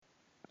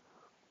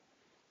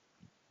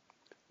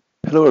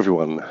Hello,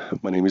 everyone.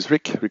 My name is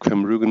Rick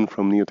van Bruggen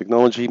from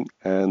Neotechnology,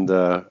 and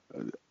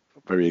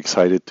very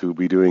excited to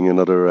be doing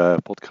another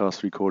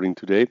podcast recording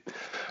today.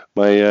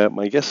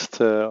 My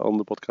guest on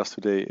the podcast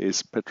today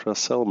is Petra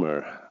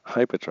Selmer.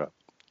 Hi, Petra.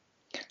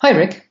 Hi,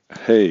 Rick.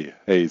 Hey,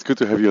 it's good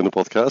to have you on the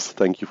podcast.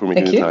 Thank you for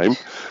making Thank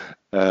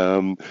the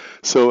you.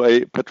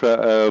 time.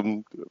 Petra,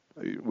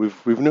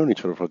 we've known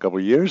each other for a couple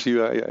of years.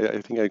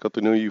 I think I got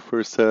to know you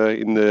first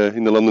in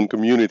the London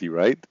community,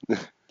 right?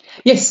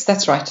 Yes,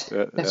 that's right.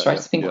 That's right.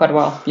 It's been quite a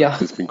while. Yeah.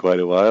 It's been quite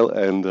a while,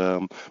 and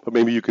but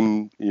maybe you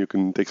can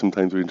take some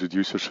time to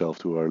introduce yourself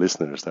to our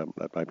listeners.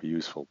 That might be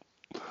useful.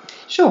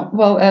 Sure.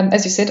 Well,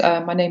 as you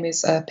said, my name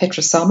is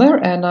Petra Selmer,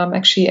 and I'm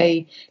actually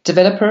a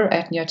developer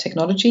at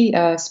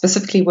Neotechnology,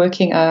 specifically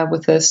working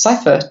with the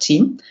Cypher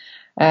team.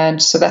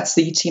 And so that's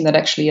the team that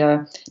actually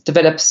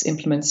develops,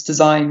 implements,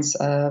 designs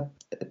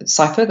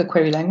Cypher, the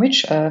query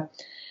language.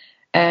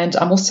 And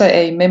I'm also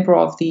a member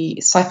of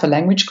the Cypher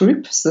language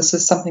group. So this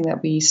is something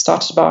that we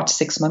started about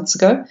 6 months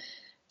ago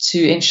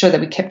to ensure that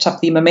we kept up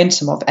the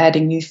momentum of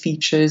adding new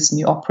features,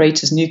 new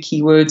operators, new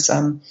keywords,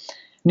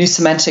 new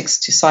semantics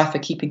to Cypher,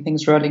 keeping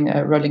things rolling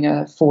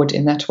forward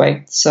in that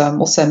way. So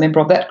I'm also a member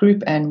of that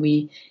group, and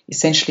we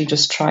essentially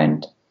just try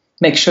and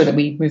make sure that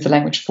we move the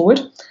language forward.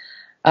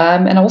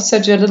 And I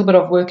also do a little bit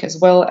of work as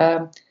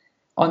well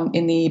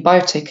in the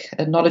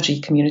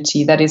biotechnology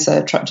community. That is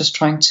just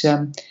trying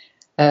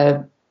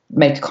to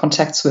make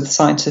contacts with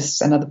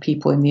scientists and other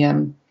people in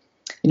the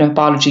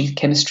biology,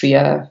 chemistry,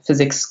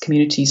 physics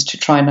communities to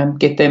try and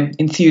get them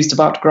enthused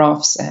about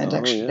graphs and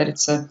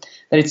that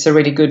it's a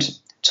really good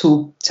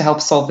tool to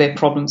help solve their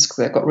problems, because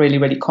they've got really,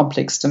 really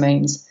complex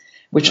domains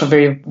which are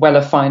very well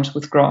affine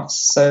with graphs.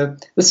 So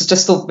this is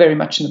just still very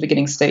much in the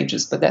beginning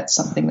stages, but that's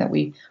something that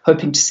we're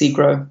hoping to see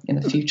grow in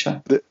the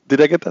future. Did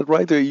I get that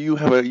right? You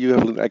have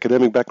an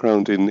academic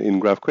background in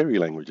graph query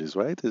languages,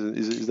 right?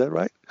 Is that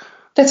right?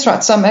 That's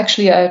right. So I'm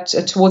actually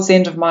towards the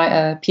end of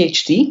my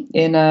PhD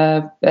in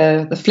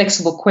the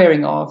flexible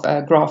querying of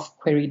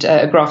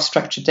graph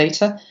structured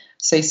data.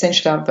 So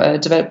essentially, I've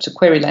developed a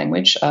query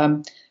language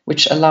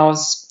which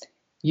allows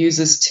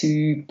users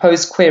to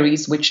pose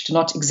queries which do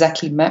not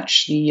exactly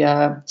match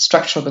the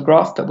structure of the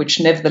graph, but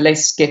which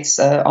nevertheless gets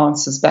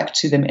answers back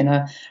to them in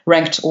a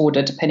ranked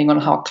order, depending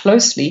on how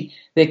closely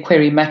their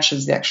query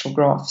matches the actual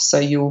graph. So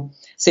if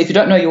you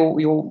don't know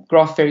your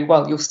graph very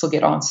well, you'll still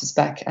get answers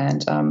back,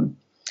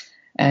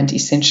 and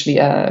essentially,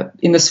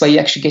 in this way, you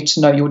actually get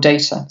to know your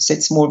data. So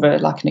it's more of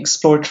an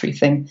exploratory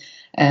thing.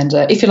 And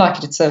if you like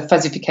it, it's a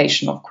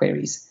fuzzification of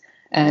queries.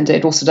 And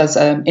it also does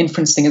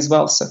inferencing as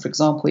well. So, for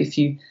example, if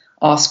you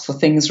ask for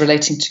things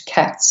relating to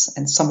cats,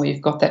 and somewhere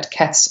you've got that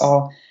cats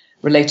are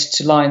related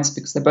to lions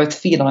because they're both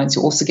felines,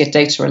 you also get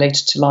data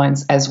related to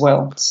lions as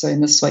well. So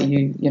in this way,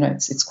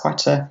 it's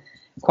quite a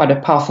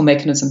powerful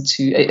mechanism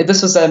to.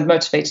 This was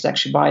motivated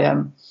actually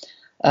by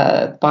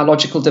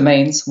biological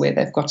domains where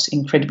they've got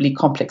incredibly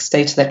complex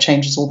data that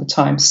changes all the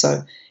time.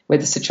 So where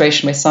the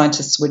situation where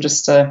scientists were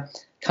just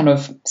kind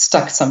of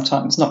stuck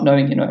sometimes, not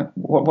knowing,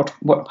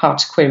 how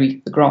to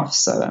query the graph.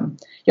 So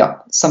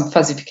some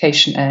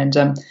fuzzification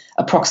and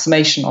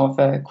approximation of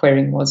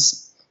querying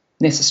was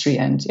necessary,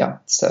 and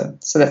so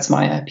that's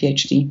my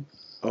PhD.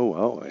 Oh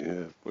wow,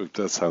 yeah.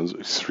 That sounds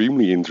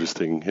extremely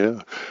interesting.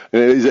 Yeah,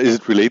 is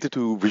it related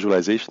to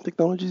visualization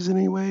technologies in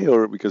any way,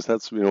 or because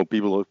that's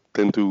people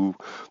tend to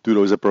do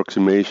those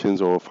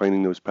approximations or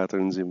finding those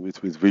patterns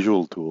with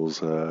visual tools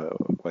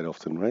quite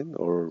often, right?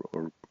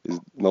 Or is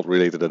it not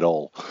related at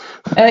all?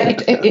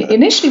 It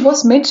initially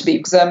was meant to be,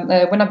 because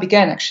when I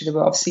began, actually,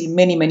 there were obviously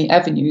many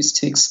avenues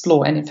to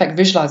explore, and in fact,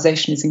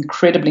 visualization is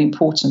incredibly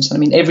important. And I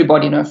mean,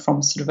 everybody,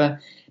 from sort of a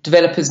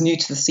developers new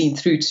to the scene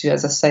through to,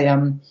 as I say,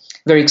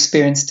 very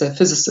experienced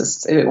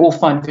physicists, all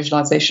find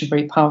visualization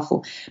very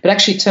powerful. But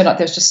actually, it turned out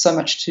there's just so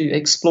much to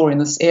explore in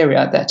this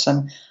area that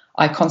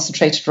I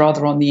concentrated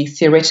rather on the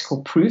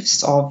theoretical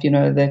proofs of,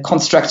 the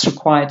constructs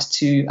required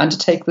to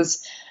undertake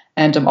this,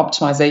 and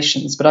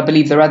optimizations. But I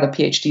believe there are other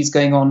PhDs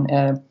going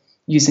on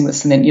using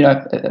this, and then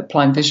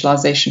applying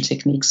visualization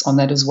techniques on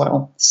that as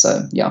well.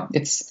 So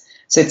it's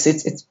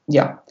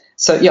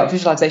So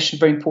visualization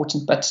very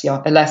important, but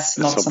alas,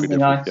 not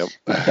something I. Yep.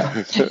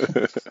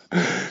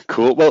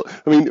 Cool. Well,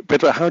 I mean,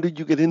 Petra, how did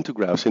you get into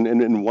graphs,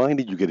 and why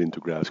did you get into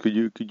graphs?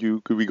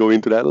 Could we go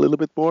into that a little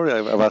bit more?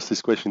 I've asked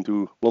this question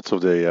to lots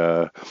of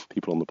the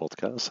people on the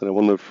podcast, and I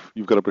wonder if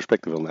you've got a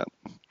perspective on that.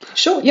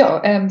 Sure.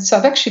 Yeah. So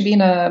I've actually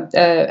been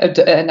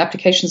an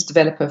applications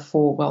developer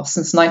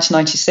since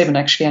 1997,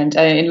 actually, and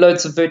in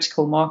loads of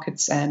vertical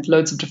markets and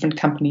loads of different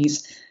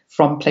companies,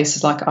 from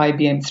places like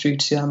IBM through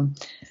to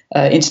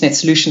internet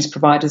solutions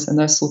providers and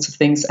those sorts of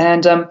things.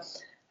 And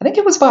I think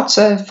it was about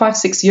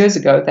 5-6 years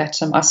ago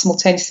that I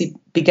simultaneously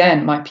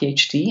began my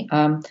PhD,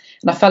 and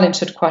I fell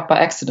into it quite by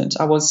accident.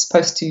 I was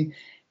supposed to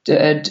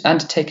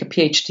undertake a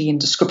PhD in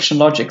description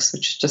logics,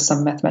 which is just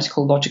some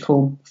mathematical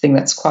logical thing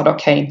that's quite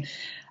arcane.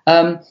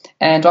 And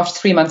after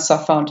 3 months,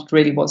 I found it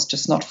really was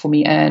just not for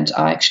me. And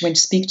I actually went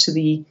to speak to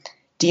the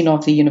dean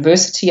of the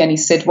university, and he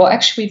said, well,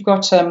 actually, we've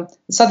got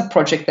this other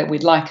project that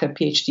we'd like a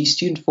PhD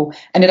student for,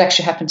 and it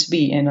actually happened to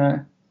be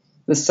in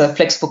this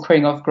flexible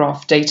querying of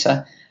graph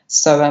data.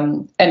 So,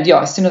 and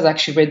yeah, as soon as I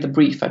actually read the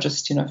brief, I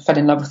just, fell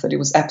in love with it. It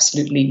was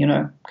absolutely,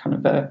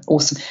 kind of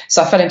awesome.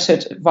 So I fell into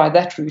it via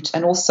that route.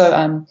 And also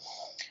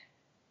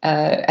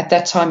at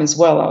that time as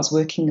well, I was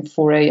working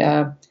for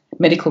a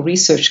medical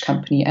research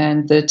company,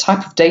 and the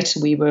type of data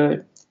we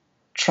were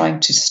trying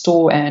to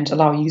store and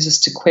allow users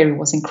to query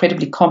was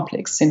incredibly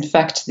complex. In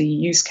fact, the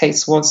use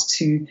case was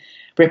to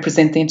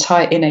represent the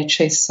entire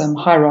NHS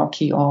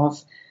hierarchy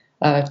of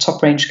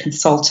top-range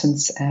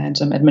consultants and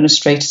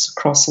administrators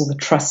across all the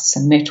trusts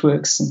and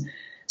networks and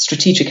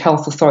strategic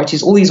health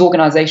authorities, all these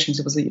organizations.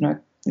 It was,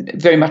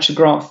 very much a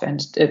graph,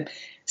 and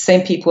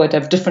same people would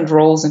have different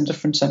roles in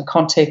different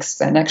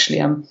contexts. And actually,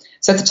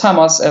 so at the time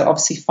I was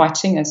obviously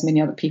fighting, as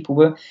many other people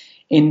were,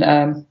 in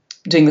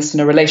doing this in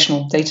a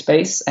relational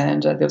database,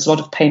 and there was a lot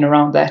of pain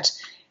around that.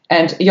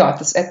 And yeah,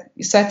 so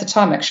at the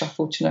time, actually, I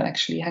thought,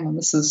 hang on,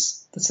 this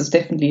is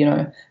definitely,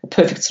 a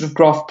perfect sort of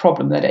graph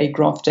problem that a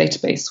graph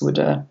database would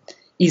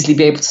easily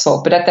be able to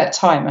solve. But at that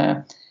time,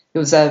 there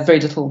was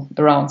very little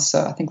around.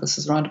 So I think this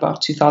was around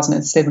about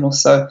 2007 or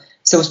so.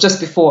 So it was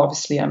just before,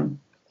 obviously,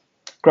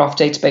 graph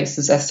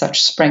databases as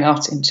such sprang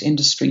out into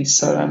industry.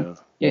 So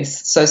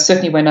yes, so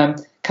certainly when I'm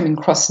coming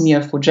across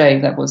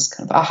Neo4j, that was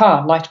kind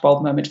of light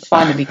bulb moment.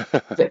 Finally,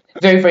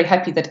 very, very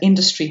happy that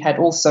industry had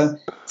also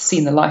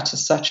seen the light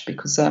as such,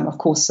 because of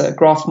course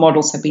graph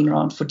models have been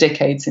around for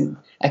decades in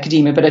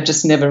academia, but had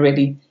just never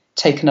really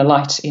taken a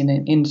light in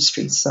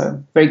industry.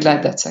 So very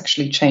glad that's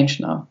actually changed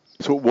now.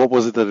 So what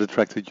was it that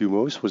attracted you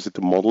most? Was it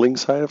the modeling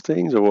side of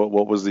things, or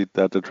what was it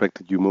that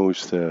attracted you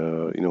most?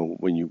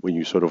 When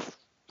you sort of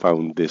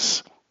found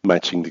this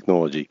matching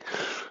technology?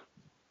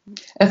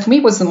 For me,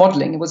 it was the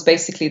modeling. It was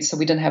basically, so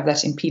we didn't have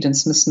that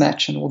impedance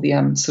mismatch and all the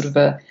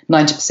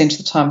 90% of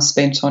the time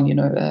spent on,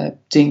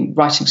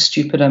 writing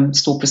stupid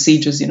stored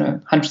procedures,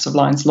 hundreds of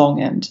lines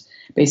long, and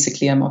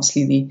basically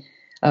obviously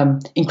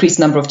the increased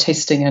number of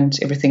testing and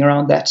everything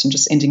around that, and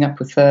just ending up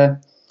with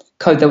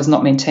code that was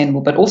not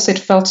maintainable. But also it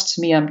felt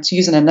to me, to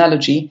use an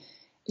analogy,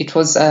 it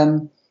was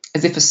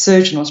as if a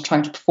surgeon was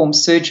trying to perform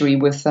surgery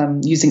with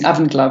using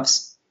oven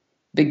gloves.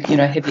 Big,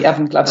 heavy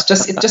oven gloves.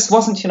 It just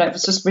wasn't, it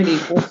was just really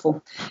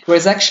awful.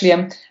 Whereas actually,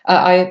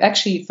 I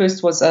actually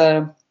first was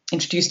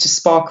introduced to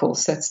Sparkle,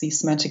 so that's the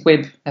semantic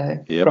web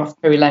graph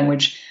query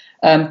language,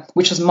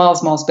 which was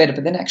miles better.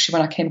 But then actually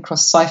when I came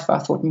across Cypher, I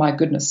thought, my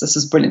goodness, this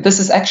is brilliant. This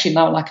is actually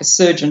now like a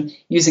surgeon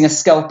using a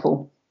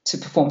scalpel to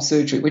perform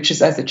surgery, which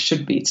is as it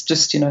should be. It's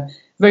just,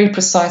 very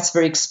precise,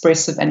 very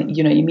expressive, and,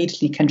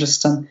 immediately can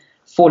just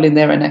fall in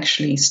there and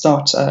actually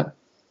start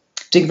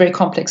doing very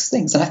complex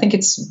things. And I think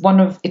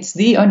it's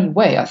the only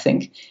way, I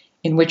think,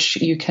 in which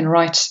you can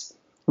write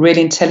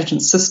really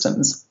intelligent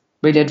systems,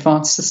 really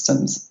advanced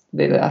systems.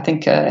 I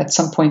think at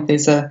some point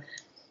there's a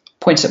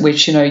point at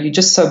which, you're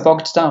just so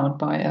bogged down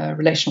by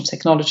relational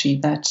technology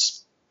that,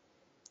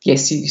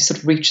 yes, you sort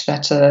of reach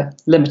that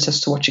limit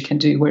as to what you can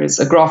do, whereas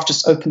a graph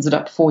just opens it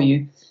up for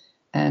you,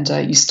 and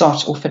you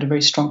start off at a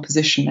very strong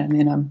position, and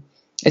then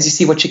as you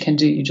see what you can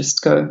do, you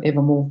just go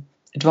ever more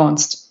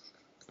advanced.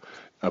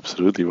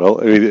 Absolutely.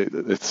 Well, I mean,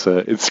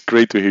 it's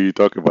great to hear you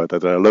talk about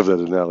that. I love that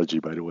analogy,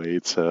 by the way.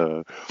 It's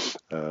that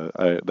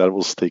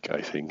will stick,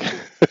 I think.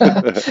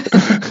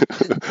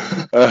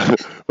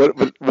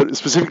 But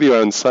specifically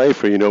around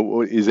Cypher,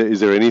 is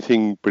there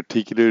anything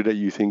particular that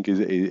you think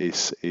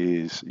is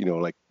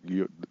like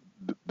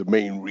the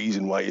main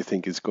reason why you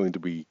think it's going to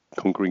be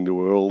conquering the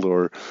world,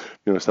 or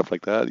stuff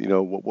like that?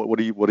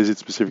 What is it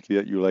specifically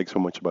that you like so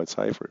much about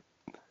Cypher?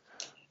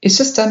 It's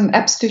just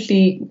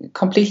absolutely,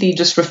 completely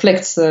just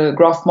reflects the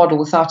graph model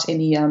without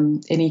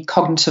any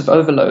cognitive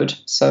overload.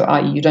 So,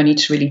 i.e., you don't need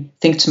to really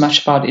think too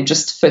much about it. It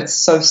just fits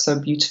so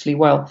beautifully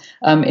well.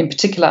 In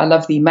particular, I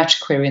love the match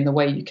query and the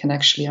way you can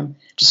actually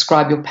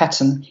describe your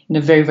pattern in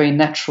a very, very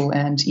natural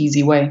and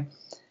easy way.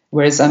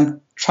 Whereas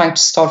I'm trying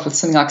to start with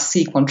something like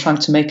SQL and trying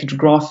to make it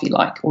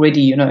graphy-like.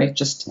 Already, it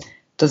just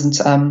doesn't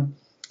have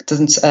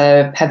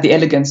the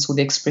elegance or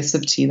the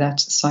expressivity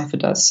that Cypher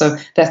does. So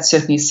that's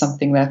certainly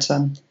something that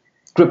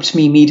gripped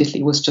me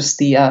immediately, was just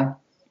the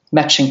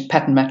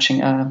pattern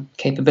matching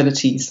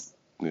capabilities.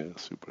 Yeah,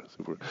 super.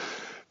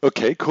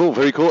 Okay, cool,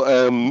 very cool.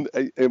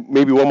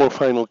 Maybe one more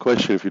final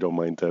question, if you don't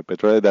mind,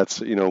 Petra.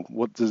 That's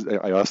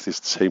I asked this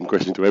same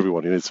question to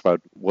everyone, and it's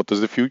about what does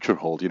the future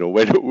hold?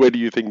 Where do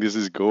you think this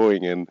is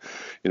going, and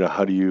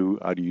how do you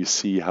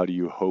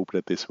hope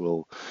that this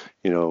will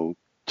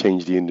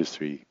change the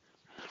industry?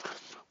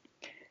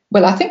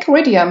 Well, I think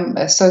already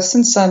so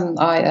since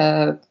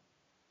I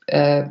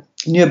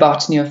knew about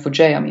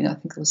Neo4j, I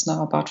think it was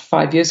now about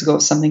 5 years ago or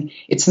something.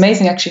 It's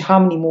amazing actually how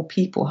many more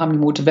people, how many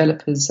more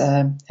developers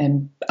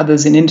and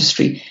others in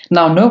industry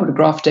now know what a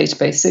graph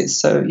database is.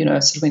 So,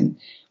 sort of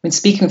when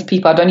speaking with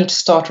people, I don't need to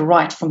start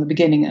right from the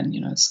beginning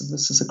and, so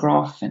this is a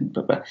graph and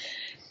blah, blah.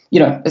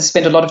 I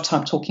spend a lot of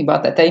time talking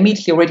about that. They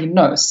immediately already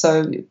know.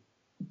 So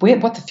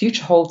what the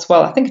future holds,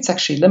 well, I think it's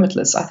actually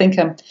limitless. I think,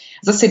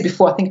 as I said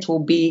before, I think it will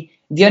be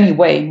the only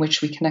way in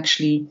which we can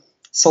actually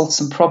solve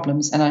some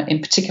problems. And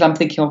in particular, I'm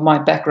thinking of my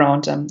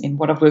background in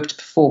what I've worked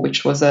before,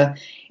 which was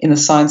in the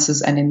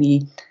sciences and in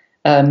the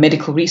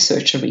medical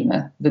research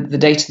arena. The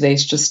data there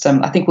is just,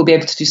 I think we'll be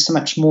able to do so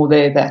much more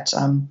there that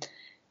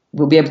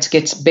we'll be able to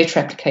get better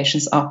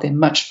applications out there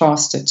much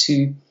faster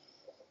to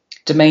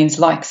domains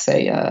like,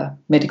 say,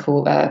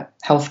 medical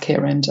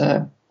healthcare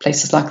and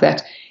places like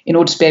that, in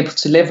order to be able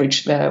to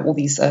leverage all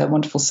these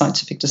wonderful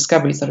scientific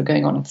discoveries that are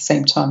going on at the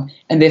same time,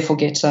 and therefore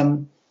get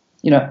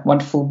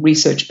wonderful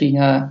research being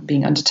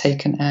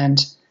undertaken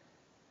and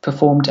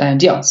performed.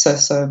 And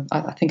so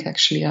I think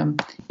actually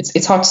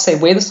it's hard to say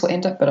where this will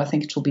end up, but I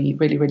think it will be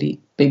really, really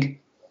big.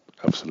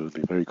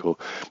 Absolutely, very cool.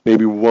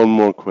 Maybe one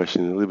more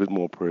question, a little bit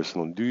more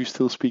personal. Do you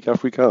still speak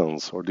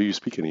Afrikaans, or do you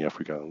speak any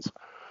Afrikaans?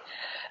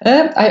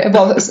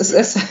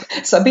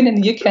 So I've been in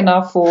the UK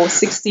now for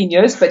 16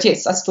 years, but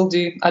yes, I still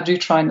do. I do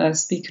try and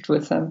speak it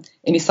with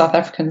any South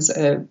Africans,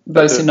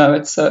 those who know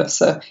it. So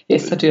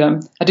yes, I do.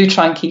 I do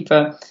try and keep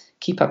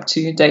up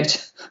to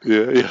date.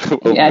 Yeah.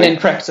 Well, and in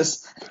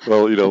practice.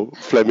 Well,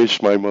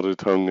 Flemish, my mother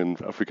tongue, and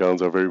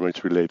Afrikaans are very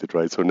much related,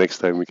 right? So next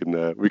time we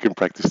can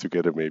practice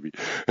together, maybe.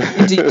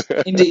 Indeed,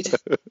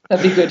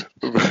 that'd be good.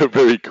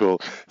 Very cool.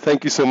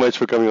 Thank you so much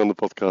for coming on the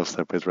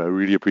podcast, Petra. I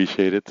really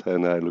appreciate it,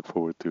 and I look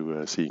forward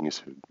to seeing you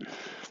soon.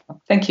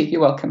 Thank you.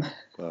 You're welcome.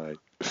 Bye.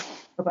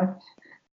 Bye-bye.